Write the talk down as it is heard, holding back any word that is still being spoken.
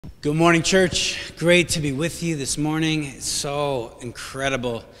Good morning, church. Great to be with you this morning. It's so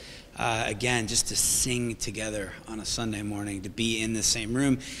incredible, again, just to sing together on a Sunday morning, to be in the same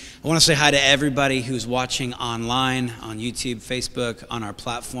room. I want to say hi to everybody who's watching online, on YouTube, Facebook, on our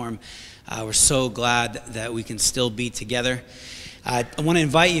platform. We're so glad that we can still be together. I want to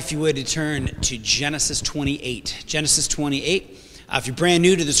invite you, if you would, to turn to Genesis 28. Genesis 28. If you're brand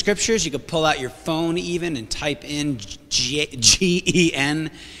new to the scriptures, you could pull out your phone even and type in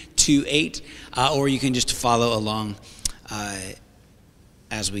GEN 28, or you can just follow along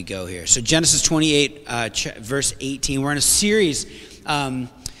as we go here. So Genesis 28, verse 18. We're in a series,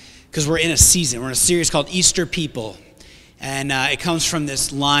 because we're in a season. We're in a series called Easter People. And it comes from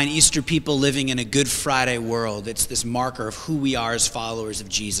this line, Easter people living in a Good Friday world. It's this marker of who we are as followers of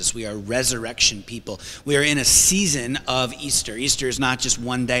Jesus. We are resurrection people. We are in a season of Easter. Easter is not just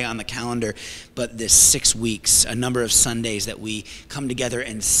one day on the calendar, but this 6 weeks, a number of Sundays that we come together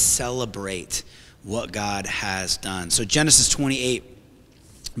and celebrate what God has done. So Genesis 28.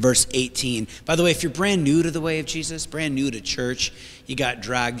 Verse 18. By the way, if you're brand new to the way of Jesus, brand new to church, you got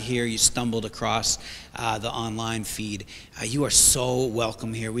dragged here, you stumbled across the online feed, you are so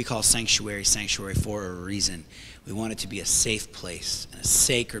welcome here. We call Sanctuary for a reason. We want it to be a safe place, a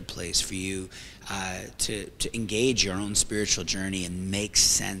sacred place for you to engage your own spiritual journey and make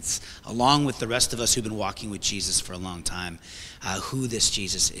sense, along with the rest of us who've been walking with Jesus for a long time, who this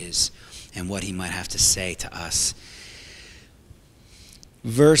Jesus is and what he might have to say to us.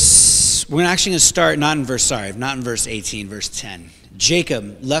 We're actually going to start not in verse 18, verse 10.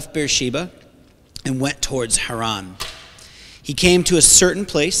 Jacob left Beersheba and went towards Haran. He came to a certain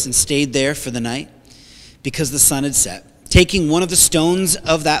place and stayed there for the night because the sun had set. Taking one of the stones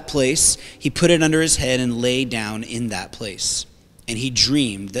of that place, he put it under his head and lay down in that place. And he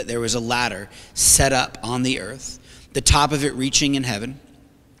dreamed that there was a ladder set up on the earth, the top of it reaching to heaven,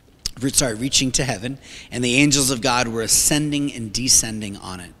 and the angels of God were ascending and descending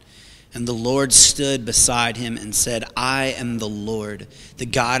on it. And the Lord stood beside him and said, I am the Lord, the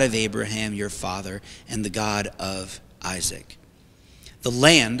God of Abraham, your father, and the God of Isaac. The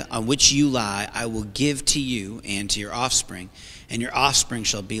land on which you lie I will give to you and to your offspring, and your offspring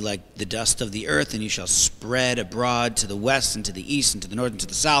shall be like the dust of the earth, and you shall spread abroad to the west and to the east and to the north and to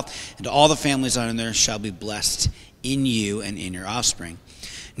the south, and all the families on there shall be blessed in you and in your offspring.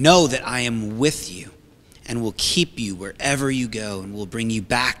 Know that I am with you and will keep you wherever you go and will bring you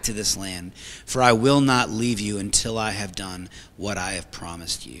back to this land, for I will not leave you until I have done what I have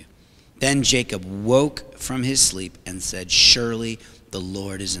promised you. Then Jacob woke from his sleep and said, surely the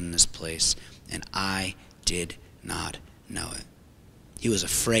Lord is in this place, and I did not know it. He was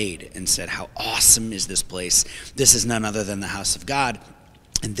afraid and said, how awesome is this place? This is none other than the house of God,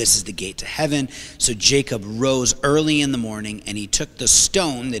 and this is the gate to heaven. So Jacob rose early in the morning, and he took the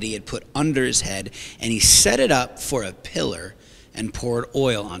stone that he had put under his head, and he set it up for a pillar and poured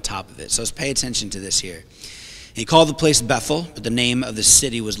oil on top of it. So let's pay attention to this here. He called the place Bethel, but the name of the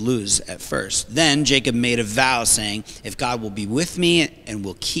city was Luz at first. Then Jacob made a vow, saying, if God will be with me and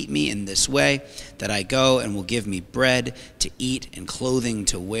will keep me in this way, that I go and will give me bread to eat and clothing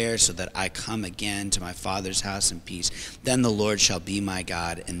to wear, so that I come again to my father's house in peace, then the Lord shall be my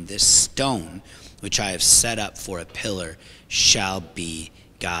God, and this stone which I have set up for a pillar shall be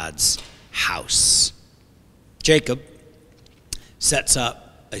God's house. Jacob sets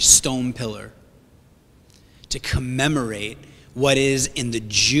up a stone pillar to commemorate what is in the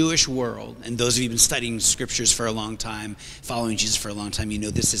Jewish world, and those of you who've been studying scriptures for a long time, following Jesus for a long time, you know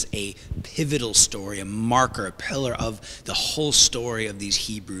this is a pivotal story, a marker, a pillar of the whole story of these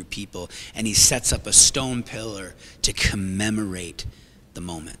Hebrew people. And he sets up a stone pillar to commemorate the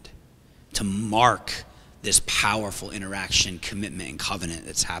moment, to mark this powerful interaction, commitment, and covenant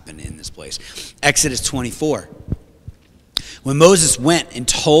that's happened in this place. Exodus 24. When Moses went and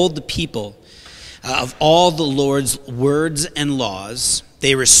told the people of all the Lord's words and laws,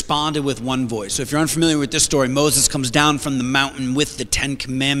 they responded with one voice. So if you're unfamiliar with this story, Moses comes down from the mountain with the 10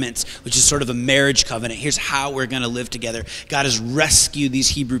 Commandments, which is sort of a marriage covenant. Here's how we're going to live together. God has rescued these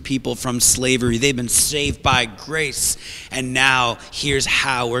Hebrew people from slavery. They've been saved by grace. And now here's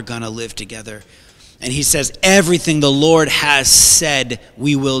how we're going to live together. And he says, everything the Lord has said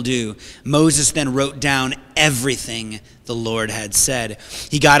we will do. Moses then wrote down everything the Lord had said.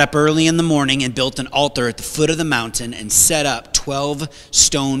 He got up early in the morning and built an altar at the foot of the mountain and set up 12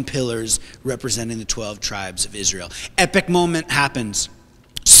 stone pillars representing the 12 tribes of Israel. Epic moment happens.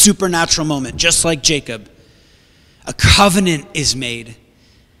 Supernatural moment, just like Jacob. A covenant is made.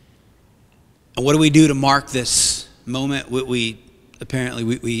 And what do we do to mark this moment? We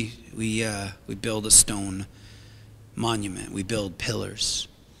build a stone monument. We build pillars.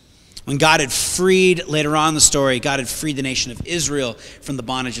 When God had freed, later on in the story, God had freed the nation of Israel from the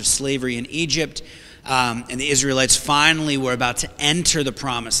bondage of slavery in Egypt, and the Israelites finally were about to enter the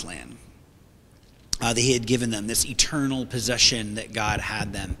promised land that he had given them, this eternal possession that God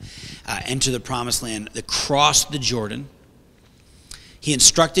had them enter the promised land. They crossed the Jordan. He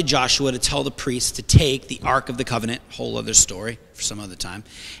instructed Joshua to tell the priests to take the Ark of the Covenant, whole other story for some other time,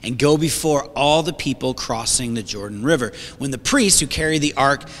 and go before all the people crossing the Jordan River. When the priests who carried the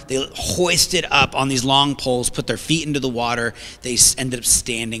Ark, they hoisted up on these long poles, put their feet into the water, they ended up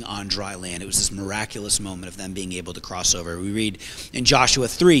standing on dry land. It was this miraculous moment of them being able to cross over. We read in Joshua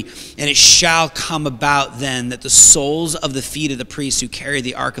 3, "And it shall come about then that the soles of the feet of the priests who carry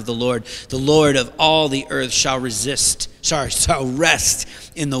the Ark of the Lord of all the earth shall rest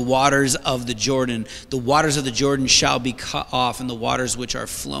in the waters of the Jordan. The waters of the Jordan shall be cut off, and the waters which are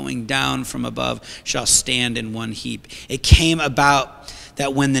flowing down from above shall stand in one heap." It came about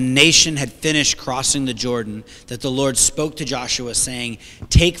that when the nation had finished crossing the Jordan, that the Lord spoke to Joshua, saying,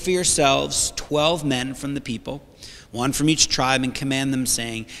 "Take for yourselves 12 men from the people, one from each tribe, and command them,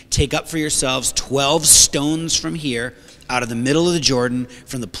 saying, take up for yourselves 12 stones from here, out of the middle of the Jordan,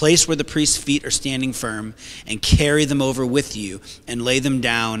 from the place where the priest's feet are standing firm, and carry them over with you, and lay them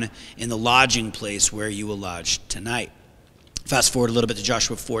down in the lodging place where you will lodge tonight." Fast forward a little bit to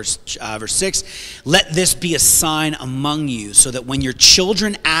Joshua 4, verse 6. "Let this be a sign among you, so that when your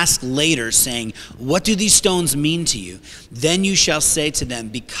children ask later, saying, what do these stones mean to you? Then you shall say to them,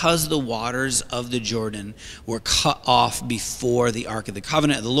 because the waters of the Jordan were cut off before the Ark of the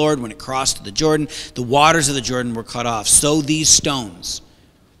Covenant of the Lord, when it crossed the Jordan, the waters of the Jordan were cut off. So these stones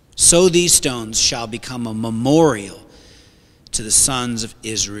shall become a memorial to the sons of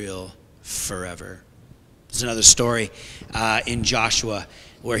Israel forever." There's another story in Joshua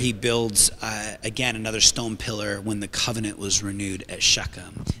where he builds, again, another stone pillar when the covenant was renewed at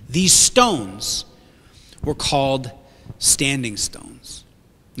Shechem. These stones were called standing stones.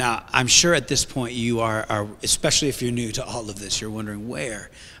 Now, I'm sure at this point you are, especially if you're new to all of this, you're wondering,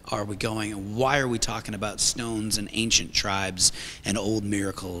 where are we going and why are we talking about stones and ancient tribes and old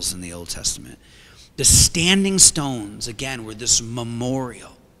miracles in the Old Testament? The standing stones, again, were this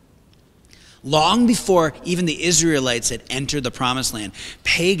memorial. Long before even the Israelites had entered the promised land,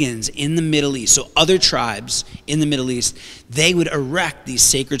 pagans in the Middle East, so other tribes in the Middle East, they would erect these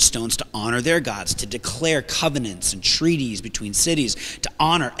sacred stones to honor their gods, to declare covenants and treaties between cities, to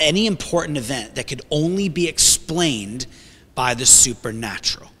honor any important event that could only be explained by the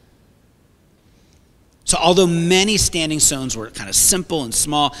supernatural. So although many standing stones were kind of simple and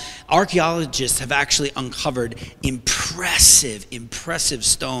small, archaeologists have actually uncovered impressive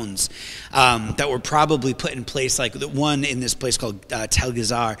stones that were probably put in place, like the one in this place called Tel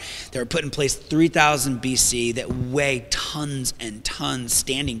Gazar. They were put in place 3000 BC that weigh tons and tons,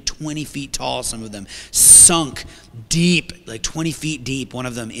 standing 20 feet tall, some of them, sunk deep, like 20 feet deep, one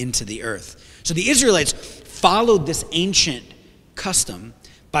of them into the earth. So the Israelites followed this ancient custom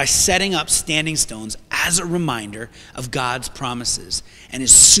by setting up standing stones as a reminder of God's promises and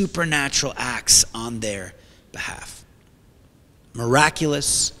his supernatural acts on their behalf.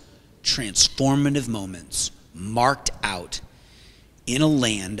 Miraculous, transformative moments marked out in a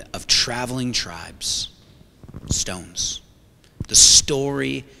land of traveling tribes, stones. The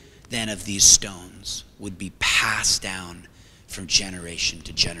story then of these stones would be passed down from generation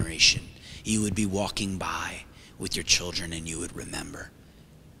to generation. You would be walking by with your children and you would remember.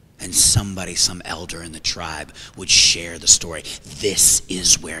 And somebody, some elder in the tribe would share the story. This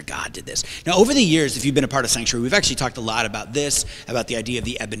is where God did this. Now, over the years, if you've been a part of Sanctuary, we've actually talked a lot about this, about the idea of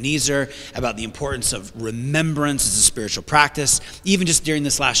the Ebenezer, about the importance of remembrance as a spiritual practice. Even just during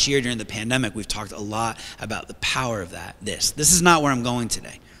this last year, during the pandemic, we've talked a lot about the power of that. This is not where I'm going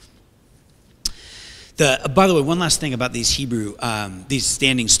today. By the way, one last thing about these these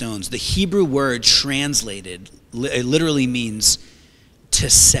standing stones. The Hebrew word translated, it literally means to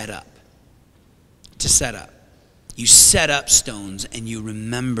set up. To set up. You set up stones and you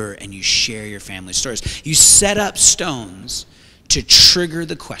remember and you share your family stories. You set up stones to trigger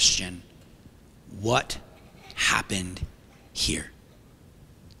the question, what happened here?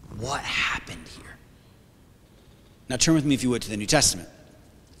 What happened here? Now turn with me, if you would, to the New Testament.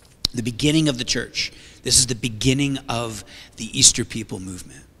 The beginning of the church. This is the beginning of the Easter people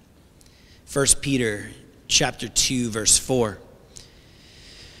movement. 1 Peter chapter 2, verse 4.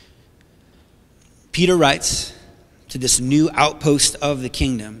 Peter writes to this new outpost of the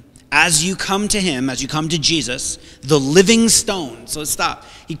kingdom, as you come to him, as you come to Jesus, the living stone. So let's stop.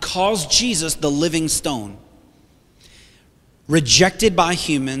 He calls Jesus the living stone. Rejected by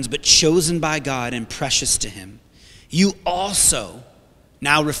humans, but chosen by God and precious to him. You also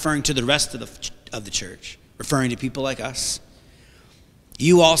now referring to the rest of the church, referring to people like us.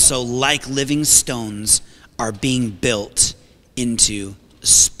 You also, like living stones, are being built into a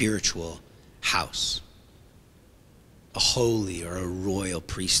spiritual house. A holy or a royal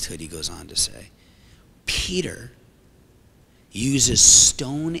priesthood, he goes on to say. Peter uses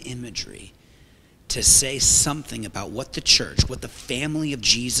stone imagery to say something about what the church, what the family of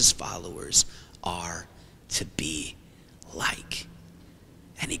Jesus followers are to be like.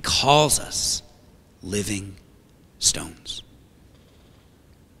 And he calls us living stones.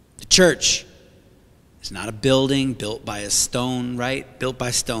 The church is not a building built by a stone, right? Built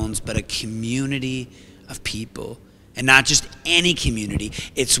by stones, but a community of people. And not just any community.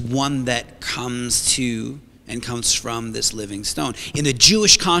 It's one that comes to and comes from this living stone. In the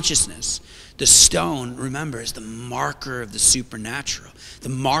Jewish consciousness, the stone, remember, is the marker of the supernatural, the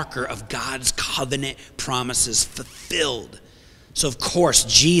marker of God's covenant promises fulfilled. So, of course,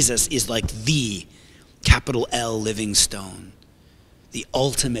 Jesus is like the capital L living stone, the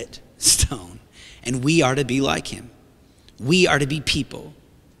ultimate stone. And we are to be like him. We are to be people,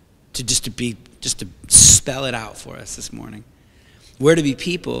 just to spell it out for us this morning. We're to be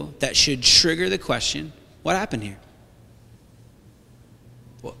people that should trigger the question, what happened here?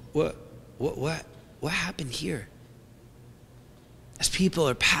 What happened here? As people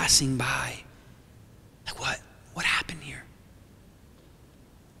are passing by, like what happened here?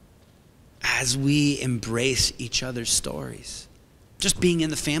 As we embrace each other's stories, just being in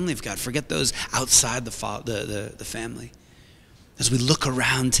the family of God, forget those outside the family. As we look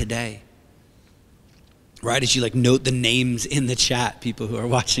around today, right, as you note the names in the chat, people who are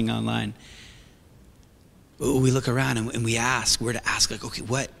watching online, we look around and we're to ask, okay,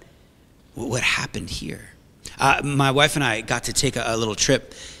 what happened here? My wife and I got to take a little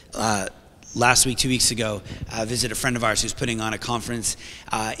trip last week, 2 weeks ago, visit a friend of ours who's putting on a conference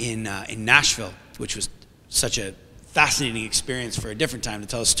in Nashville, which was such a fascinating experience for a different time to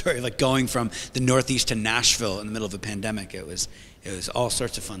tell a story of going from the Northeast to Nashville in the middle of a pandemic. It was all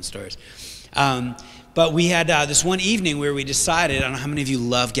sorts of fun stories. But we had this one evening where we decided, I don't know how many of you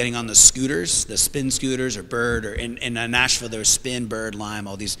love getting on the scooters, the Spin scooters or Bird, or in Nashville there was Spin, Bird, Lime,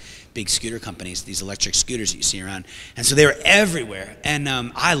 all these big scooter companies, these electric scooters that you see around. And so they were everywhere. And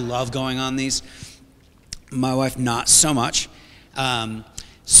I love going on these. My wife, not so much.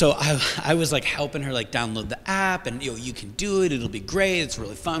 So I was helping her download the app, and you can do it, it'll be great, it's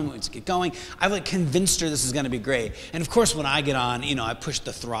really fun, let's get going. I've convinced her this is gonna be great. And of course when I get on, I push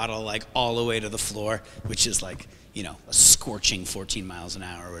the throttle all the way to the floor, which is a scorching 14 miles an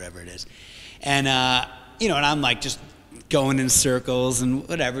hour or whatever it is. And and I'm just going in circles and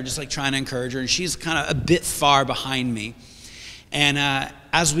whatever, just trying to encourage her, and she's kind of a bit far behind me. And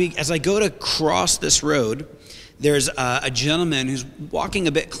as I go to cross this road, there's a gentleman who's walking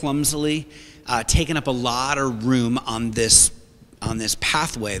a bit clumsily, taking up a lot of room on this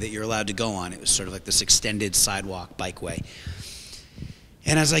pathway that you're allowed to go on. It was sort of this extended sidewalk bikeway.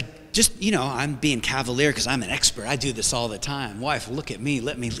 And I was I'm being cavalier because I'm an expert. I do this all the time. Wife, look at me.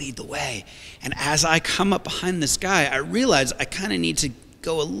 Let me lead the way. And as I come up behind this guy, I realize I kind of need to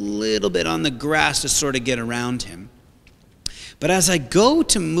go a little bit on the grass to sort of get around him. But as I go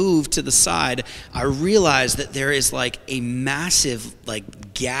to move to the side, I realize that there is a massive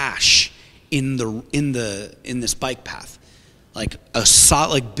gash in this bike path,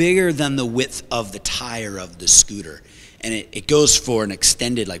 bigger than the width of the tire of the scooter, and it goes for an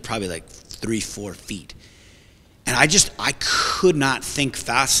extended probably 3-4 feet. And I could not think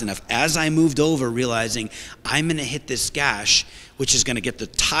fast enough as I moved over, realizing I'm going to hit this gash, which is going to get the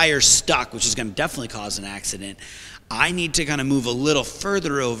tire stuck, which is going to definitely cause an accident. I need to kind of move a little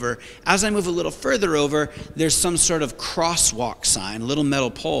further over. As I move a little further over, there's some sort of crosswalk sign, a little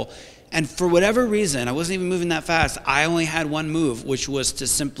metal pole. And for whatever reason, I wasn't even moving that fast. I only had one move, which was to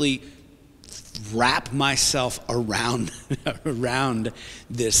simply wrap myself around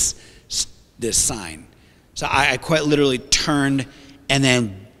this sign. So I quite literally turned and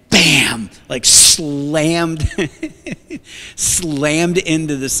then bam, slammed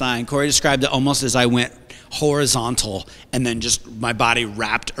into the sign. Corey described it almost as I went horizontal and then just my body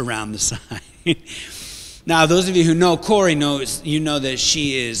wrapped around the sign. Now, those of you who know Corey that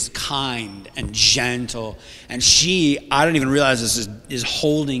she is kind and gentle, and I don't even realize this, is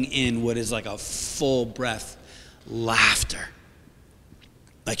holding in what is a full breath laughter.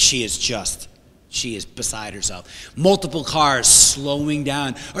 She is beside herself. Multiple cars slowing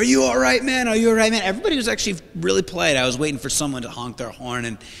down. Are you all right, man? Are you all right, man? Everybody was actually really polite. I was waiting for someone to honk their horn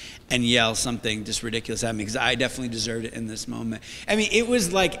and yell something just ridiculous at me, because I definitely deserved it in this moment. I it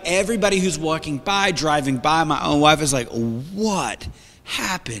was everybody who's walking by, driving by, my own wife is what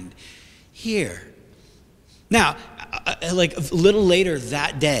happened here? Now, like a little later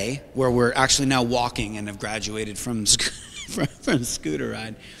that day, where we're actually now walking and have graduated from scooter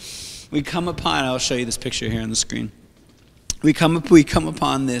ride, we come upon, I'll show you this picture here on the screen. We come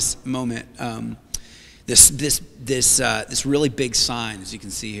upon this moment, this really big sign, as you can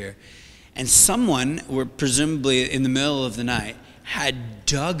see here. And someone, presumably in the middle of the night, had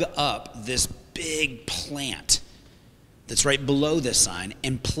dug up this big plant that's right below this sign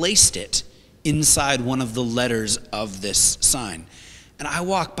and placed it inside one of the letters of this sign. And I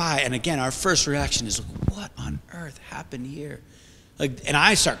walk by, and again, our first reaction is, what on earth happened here? And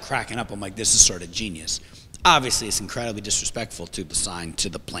I start cracking up. I'm like, this is sort of genius. Obviously, it's incredibly disrespectful to the sign, to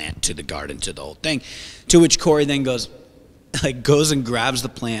the plant, to the garden, to the whole thing. To which Corey then goes and grabs the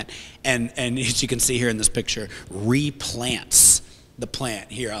plant, and as you can see here in this picture, replants the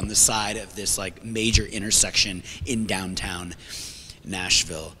plant here on the side of this like major intersection in downtown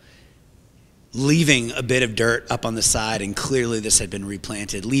Nashville, leaving a bit of dirt up on the side, and clearly this had been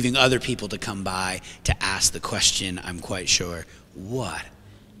replanted, leaving other people to come by to ask the question, I'm quite sure, what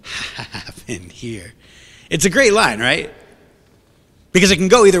happened here? It's a great line, right? Because it can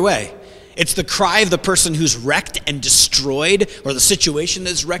go either way. It's the cry of the person who's wrecked and destroyed, or the situation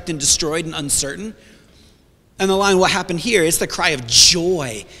that's wrecked and destroyed and uncertain. And the line, what happened here, it's the cry of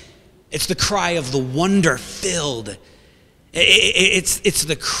joy. It's the cry of the wonder-filled. It's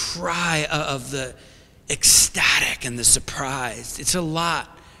the cry of the ecstatic and the surprised. It's a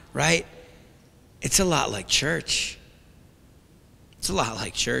lot, right? It's a lot like church. It's a lot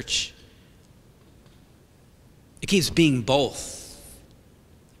like church. It keeps being both.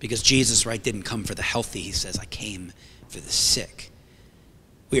 Because Jesus, right, didn't come for the healthy. He says, I came for the sick.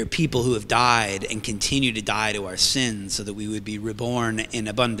 We are people who have died and continue to die to our sins so that we would be reborn in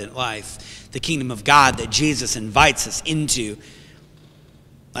abundant life. The kingdom of God that Jesus invites us into.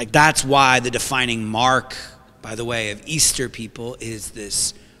 Like, that's why the defining mark, by the way, of Easter people is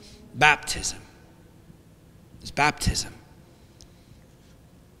this baptism. It's baptism.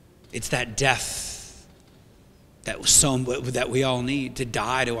 It's that death that we all need to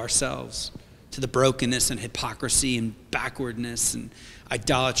die to ourselves, to the brokenness and hypocrisy and backwardness and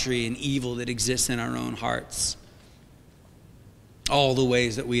idolatry and evil that exists in our own hearts. All the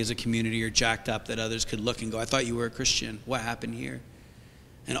ways that we as a community are jacked up that others could look and go, I thought you were a Christian. What happened here?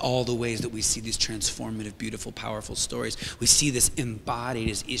 And all the ways that we see these transformative, beautiful, powerful stories. We see this embodied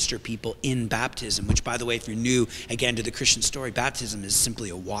as Easter people in baptism, which, by the way, if you're new, again, to the Christian story, baptism is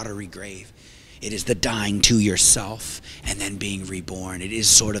simply a watery grave. It is the dying to yourself and then being reborn. It is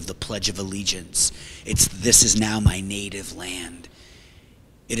sort of the Pledge of Allegiance. It's, this is now my native land.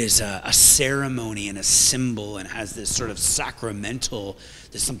 It is a ceremony and a symbol, and has this sort of sacramental,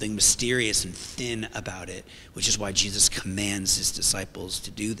 there's something mysterious and thin about it, which is why Jesus commands his disciples to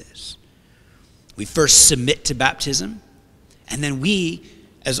do this. We first submit to baptism, and then we,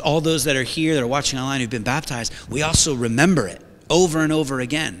 as all those that are here, that are watching online, who've been baptized, we also remember it over and over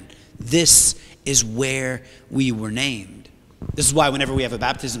again. This is where we were named. This is why whenever we have a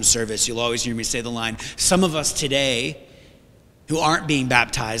baptism service, you'll always hear me say the line, some of us today who aren't being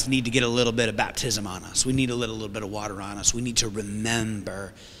baptized need to get a little bit of baptism on us. We need a little bit of water on us. We need to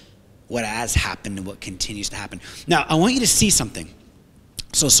remember what has happened and what continues to happen. Now, I want you to see something.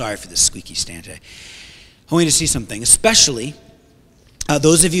 So sorry for this squeaky stand today. I want you to see something, especially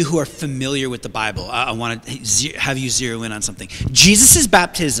those of you who are familiar with the Bible. I want to have you zero in on something. Jesus'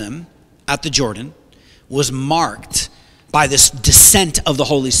 baptism at the Jordan was marked by this descent of the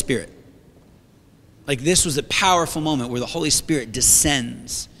Holy Spirit. Like, this was a powerful moment where the Holy Spirit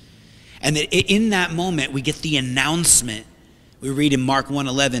descends. And that in that moment, we get the announcement. We read in Mark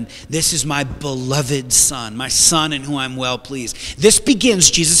 1:11, this is my beloved son, my son in whom I'm well pleased. This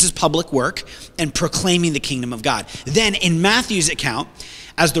begins Jesus' public work and proclaiming the kingdom of God. Then in Matthew's account,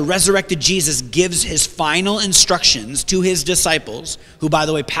 as the resurrected Jesus gives his final instructions to his disciples, who, by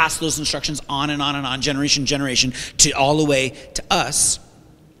the way, pass those instructions on and on and on, generation to generation, to all the way to us,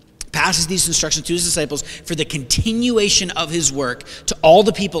 passes these instructions to his disciples for the continuation of his work to all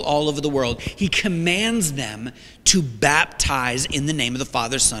the people all over the world. He commands them to baptize in the name of the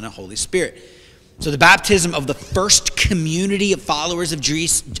Father, Son, and Holy Spirit. So the baptism of the first community of followers of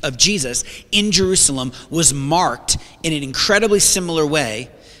Jesus in Jerusalem was marked in an incredibly similar way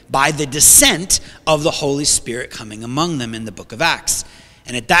by the descent of the Holy Spirit coming among them in the book of Acts.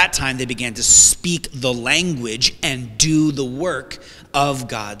 And at that time, they began to speak the language and do the work of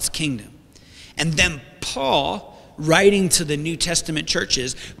God's kingdom. And then Paul, writing to the New Testament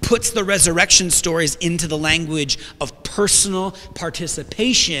churches, puts the resurrection stories into the language of personal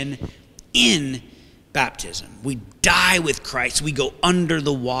participation in baptism. We die with Christ. We go under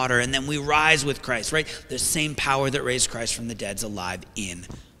the water, and then we rise with Christ, right? The same power that raised Christ from the dead is alive in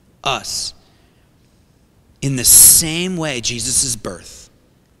us. In the same way, Jesus' birth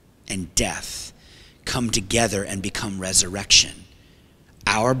and death come together and become resurrection.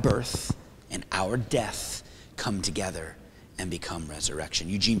 Our birth and our death come together and become resurrection.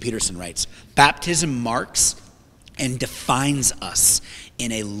 Eugene Peterson writes, baptism marks and defines us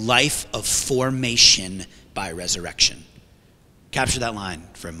in a life of formation by resurrection. Capture that line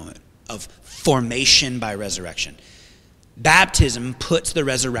for a moment, of formation by resurrection. Baptism puts the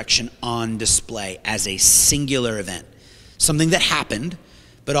resurrection on display as a singular event, something that happened,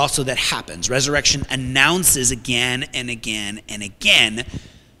 but also that happens. Resurrection announces again and again and again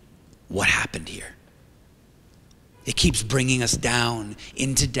what happened here. It keeps bringing us down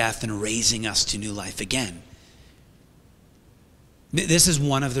into death and raising us to new life again. This is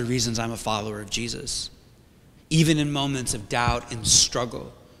one of the reasons I'm a follower of Jesus. Even in moments of doubt and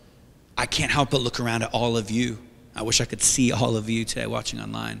struggle, I can't help but look around at all of you. I wish I could see all of you today watching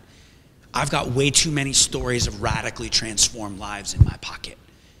online. I've got way too many stories of radically transformed lives in my pocket,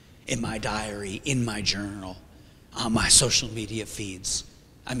 in my diary, in my journal, on my social media feeds.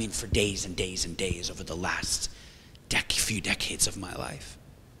 I mean, for days and days and days over the last few decades of my life.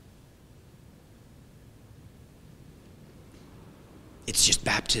 It's just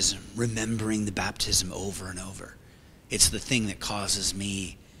baptism, remembering the baptism over and over. It's the thing that causes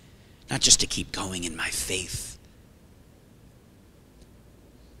me not just to keep going in my faith,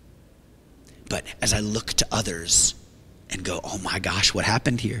 but as I look to others and go, oh my gosh, what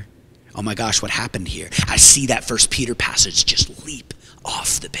happened here? Oh my gosh, what happened here? I see that 1 Peter passage just leap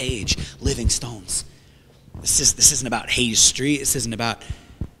off the page, living stones. This isn't about Hayes Street. This isn't about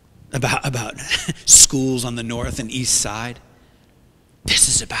schools on the north and east side. This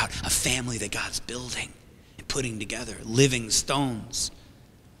is about a family that God's building and putting together. Living stones.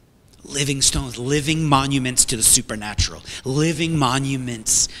 Living stones. Living monuments to the supernatural. Living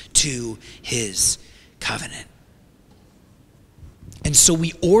monuments to his covenant. And so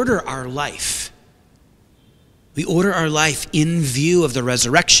we order our life. We order our life in view of the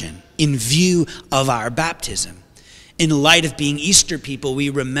resurrection, in view of our baptism. In light of being Easter people, we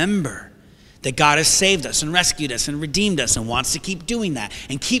remember that God has saved us and rescued us and redeemed us and wants to keep doing that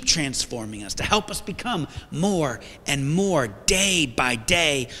and keep transforming us to help us become more and more day by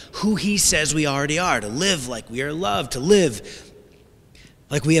day who he says we already are, to live like we are loved, to live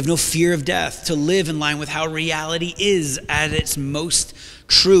like we have no fear of death, to live in line with how reality is at its most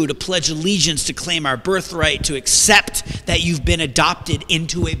true, to pledge allegiance, to claim our birthright, to accept that you've been adopted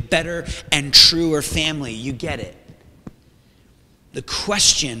into a better and truer family. You get it. The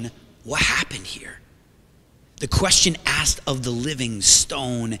question, what happened here? The question asked of the living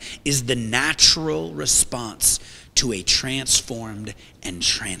stone is the natural response to a transformed and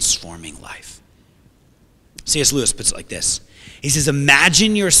transforming life. C.S. Lewis puts it like this. He says,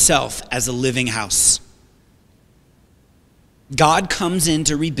 imagine yourself as a living house. God comes in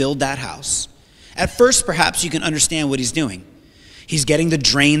to rebuild that house. At first, perhaps you can understand what he's doing. He's getting the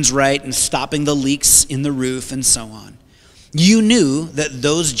drains right and stopping the leaks in the roof and so on. You knew that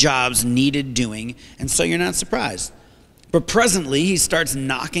those jobs needed doing, and so you're not surprised. But presently, he starts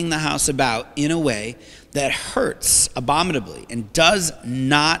knocking the house about in a way that hurts abominably and does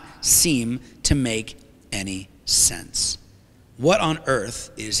not seem to make any sense. What on earth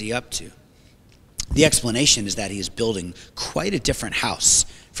is he up to? The explanation is that he is building quite a different house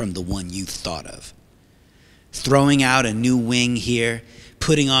from the one you thought of. Throwing out a new wing here,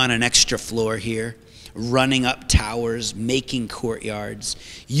 putting on an extra floor here, running up towers, making courtyards.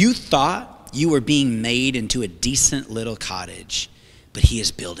 You thought you were being made into a decent little cottage, but he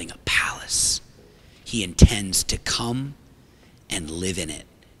is building a palace. He intends to come and live in it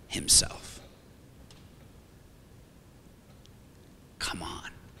himself. Come on.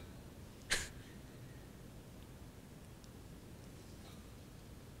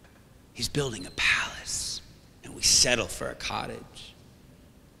 He's building a palace, and we settle for a cottage.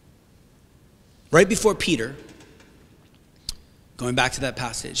 Right before Peter, going back to that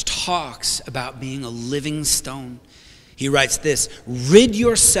passage, talks about being a living stone, he writes this: rid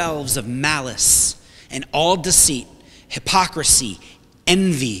yourselves of malice and all deceit, hypocrisy,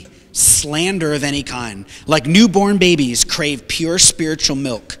 envy, slander of any kind. Like newborn babies, crave pure spiritual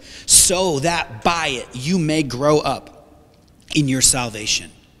milk, so that by it you may grow up in your salvation,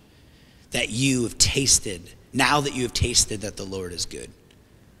 that you have tasted, now that you have tasted that the Lord is good.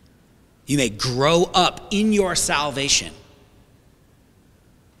 You may grow up in your salvation,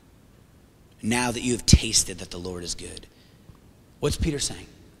 now that you have tasted that the Lord is good. What's Peter saying?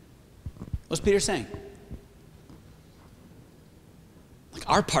 What's Peter saying? Like,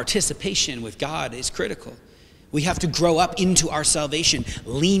 our participation with God is critical. We have to grow up into our salvation,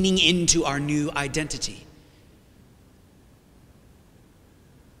 leaning into our new identity.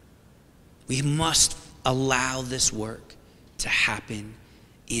 We must allow this work to happen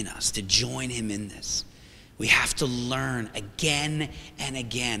in us, to join him in this. We have to learn again and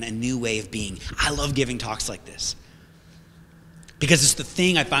again a new way of being. I love giving talks like this because it's the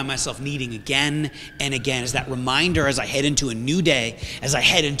thing I find myself needing again and again, is that reminder as I head into a new day, as I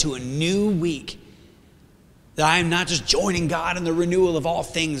head into a new week, that I am not just joining God in the renewal of all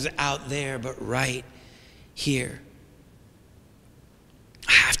things out there, but right here.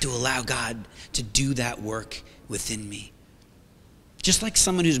 I have to allow God to do that work within me. Just like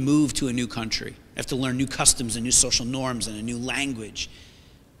someone who's moved to a new country. I have to learn new customs and new social norms and a new language.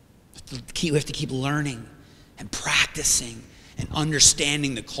 We have to keep learning and practicing and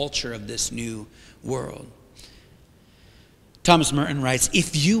understanding the culture of this new world. Thomas Merton writes,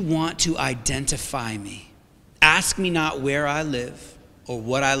 "If you want to identify me, ask me not where I live or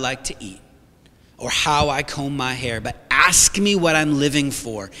what I like to eat or how I comb my hair, but ask me what I'm living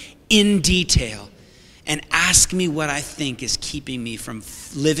for in detail, and ask me what I think is keeping me from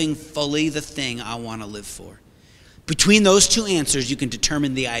living fully the thing I want to live for." Between those two answers, you can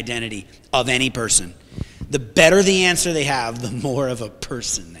determine the identity of any person. The better the answer they have, the more of a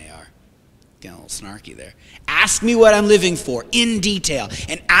person they are. Getting a little snarky there. Ask me what I'm living for in detail,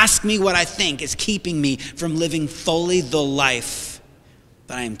 and ask me what I think is keeping me from living fully the life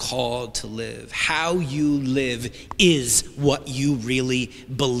that I am called to live. How you live is what you really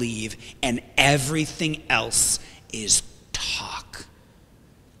believe, and everything else is talk.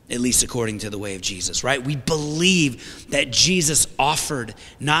 At least according to the way of Jesus, right? We believe that Jesus offered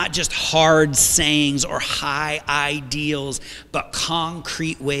not just hard sayings or high ideals, but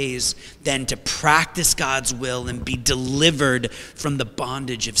concrete ways then to practice God's will and be delivered from the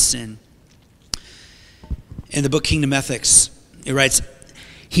bondage of sin. In the book Kingdom Ethics, it writes,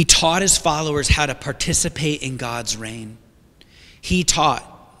 he taught his followers how to participate in God's reign. He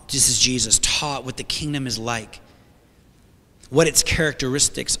taught, this is Jesus, taught what the kingdom is like, what its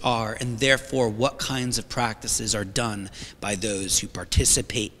characteristics are, and therefore what kinds of practices are done by those who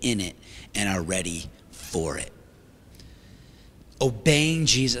participate in it and are ready for it. Obeying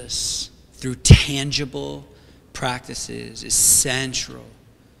Jesus through tangible practices is central,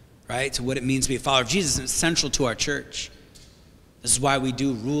 right, to what it means to be a follower of Jesus, and it's central to our church. This is why we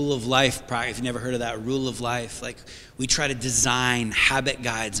do rule of life. If you've never heard of that, rule of life. Like, we try to design habit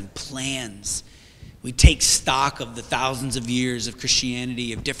guides and plans. We take stock of the thousands of years of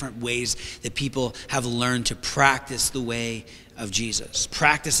Christianity, of different ways that people have learned to practice the way of Jesus.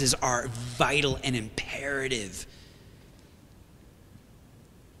 Practices are vital and imperative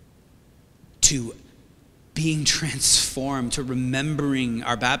to being transformed, to remembering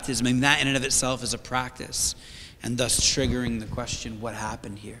our baptism. I mean, that in and of itself is a practice. And thus triggering the question, what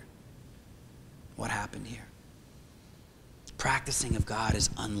happened here? What happened here? Practicing of God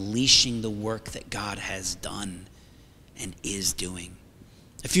is unleashing the work that God has done and is doing.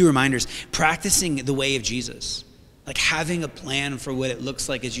 A few reminders. Practicing the way of Jesus. Like having a plan for what it looks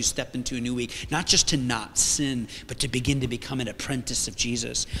like as you step into a new week. Not just to not sin, but to begin to become an apprentice of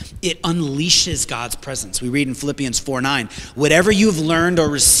Jesus. It unleashes God's presence. We read in Philippians 4:9, whatever you have learned or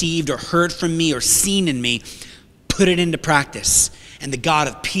received or heard from me or seen in me, put it into practice, and the God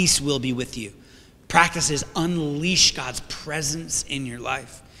of peace will be with you. Practices unleash God's presence in your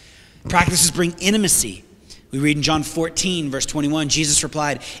life. Practices bring intimacy. We read in John 14, verse 21, Jesus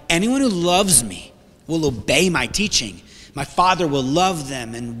replied, anyone who loves me will obey my teaching. My Father will love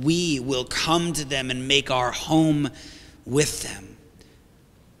them, and we will come to them and make our home with them.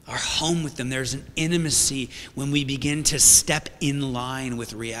 Our home with them. There's an intimacy when we begin to step in line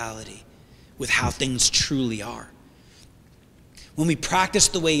with reality, with how things truly are. When we practice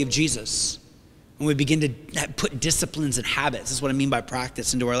the way of Jesus, when we begin to put disciplines and habits, this is what I mean by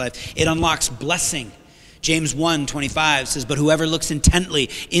practice, into our life, it unlocks blessing. James 1:25 says, but whoever looks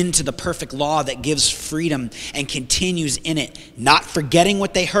intently into the perfect law that gives freedom and continues in it, not forgetting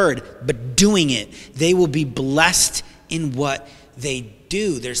what they heard, but doing it, they will be blessed in what they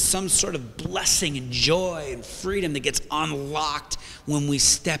do. There's some sort of blessing and joy and freedom that gets unlocked when we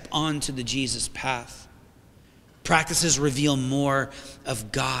step onto the Jesus path. Practices reveal more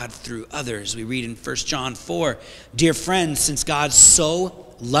of God through others. We read in 1 John 4, dear friends, since God so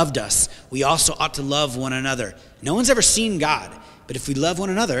loved us, we also ought to love one another. No one's ever seen God, but if we love one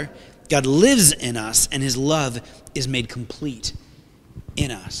another, God lives in us, and his love is made complete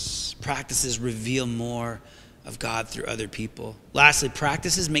in us. Practices reveal more of God through other people. Lastly,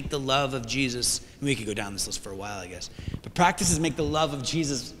 practices make the love of Jesus, we could go down this list for a while, I guess, but practices make the love of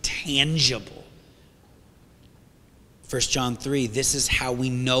Jesus tangible. 1 John 3, this is how we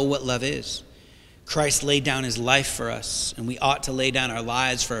know what love is. Christ laid down his life for us, and we ought to lay down our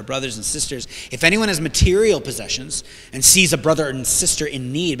lives for our brothers and sisters. If anyone has material possessions and sees a brother and sister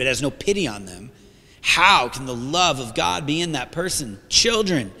in need but has no pity on them, how can the love of God be in that person?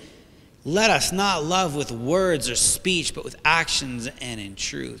 Children, let us not love with words or speech, but with actions and in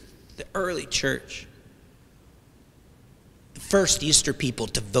truth. The early church, the first Easter people,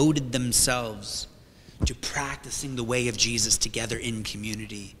 devoted themselves to practicing the way of Jesus together in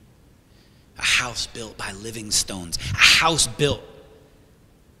community. A house built by living stones. A house built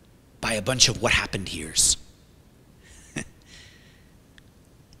by a bunch of what happened here's.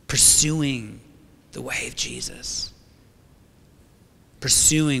 Pursuing the way of Jesus.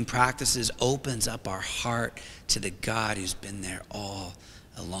 Pursuing practices opens up our heart to the God who's been there all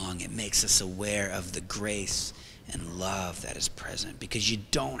along. It makes us aware of the grace and love that is present, because you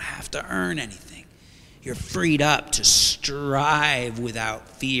don't have to earn anything. You're freed up to strive without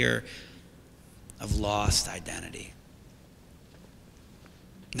fear of lost identity.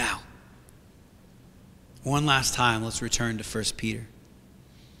 Now, one last time, let's return to 1 Peter.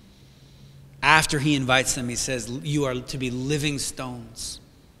 After he invites them, he says, you are to be living stones,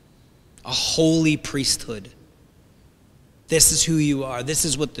 a holy priesthood. This is who you are. This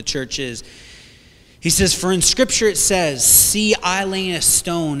is what the church is. He says, for in Scripture it says, see, I lay a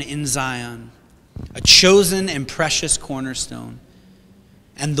stone in Zion, a chosen and precious cornerstone,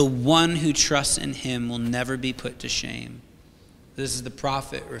 and the one who trusts in him will never be put to shame. This is the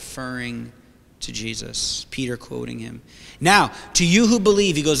prophet referring to Jesus, Peter quoting him. Now, to you who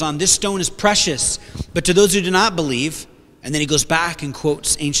believe, he goes on, this stone is precious, but to those who do not believe, and then he goes back and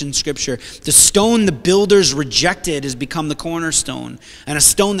quotes ancient scripture, the stone the builders rejected has become the cornerstone, and a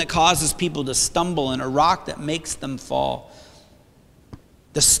stone that causes people to stumble, and a rock that makes them fall.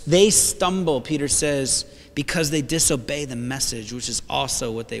 They stumble, Peter says, because they disobey the message, which is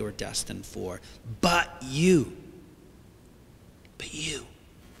also what they were destined for. But you,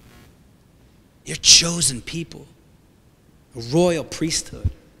 you're chosen people, a royal priesthood,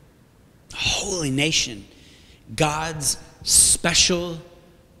 a holy nation, God's special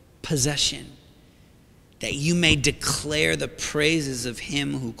possession, that you may declare the praises of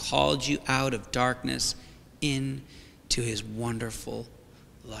him who called you out of darkness into his wonderful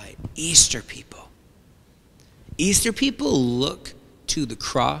light. Easter people look to the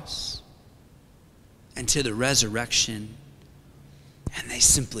cross and to the resurrection, and they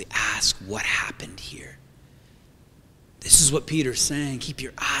simply ask, what happened here? This is what Peter's saying. Keep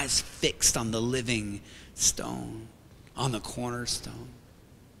your eyes fixed on the living stone, on the cornerstone.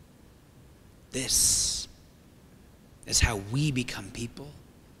 This is how we become people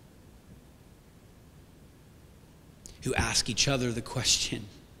who ask each other the question,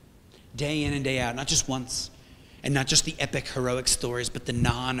 day in and day out, not just once, and not just the epic heroic stories, but the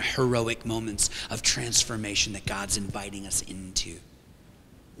non-heroic moments of transformation that God's inviting us into.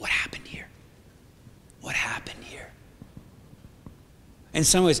 What happened here? What happened here? In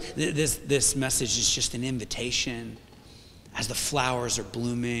some ways, this message is just an invitation as the flowers are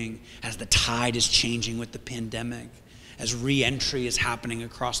blooming, as the tide is changing with the pandemic, as re-entry is happening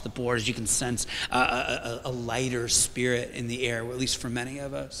across the board, as you can sense a lighter spirit in the air, at least for many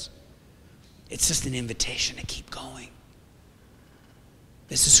of us. It's just an invitation to keep going.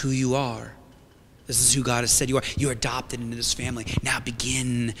 This is who you are. This is who God has said you are. You're adopted into this family. Now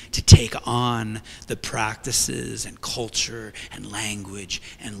begin to take on the practices and culture and language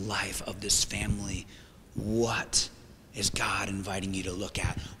and life of this family. What is God inviting you to look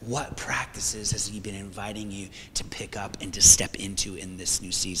at? What practices has he been inviting you to pick up and to step into in this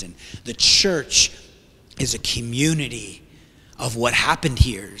new season? The church is a community of what happened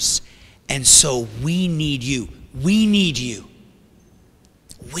here's. And so we need you. We need you.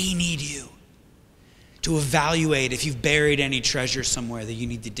 We need you to evaluate if you've buried any treasure somewhere that you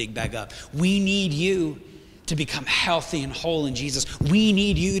need to dig back up. We need you to become healthy and whole in Jesus. We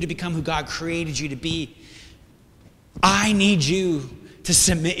need you to become who God created you to be. I need you to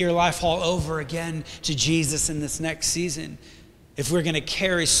submit your life all over again to Jesus in this next season. If we're going to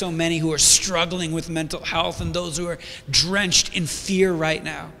carry so many who are struggling with mental health and those who are drenched in fear right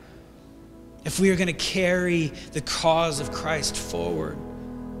now, if we are going to carry the cause of Christ forward,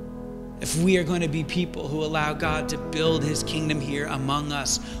 if we are going to be people who allow God to build his kingdom here among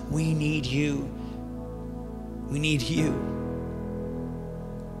us, we need you. We need you.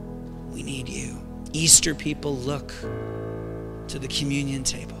 We need you. Easter people look to the communion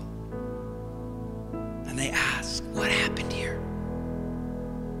table and they ask, what happened here?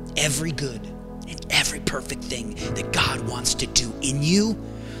 Every good and every perfect thing that God wants to do in you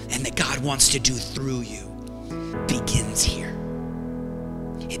and that God wants to do through you begins here.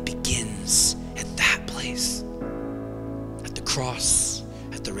 It begins at that place, at the cross,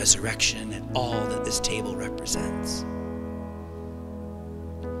 at the resurrection, at all that this table represents.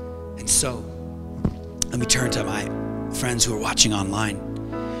 And so, let me turn to my friends who are watching online.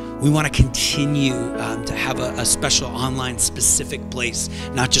 We want to continue to have a special online specific place,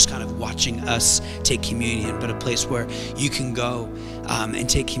 not just kind of watching us take communion, but a place where you can go and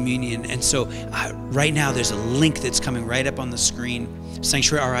take communion. And so right now there's a link that's coming right up on the screen,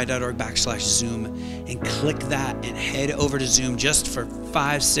 sanctuaryri.org/Zoom, and click that and head over to Zoom just for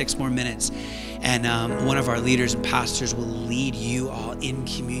 5-6 more minutes. And one of our leaders and pastors will lead you all in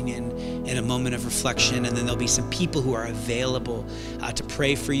communion in a moment of reflection. And then there'll be some people who are available to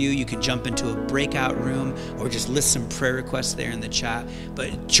pray for you. You can jump into a breakout room or just list some prayer requests there in the chat.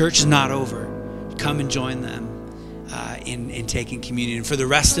 But church is not over. Come and join them in taking communion. For the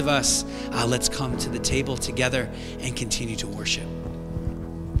rest of us, let's come to the table together and continue to worship.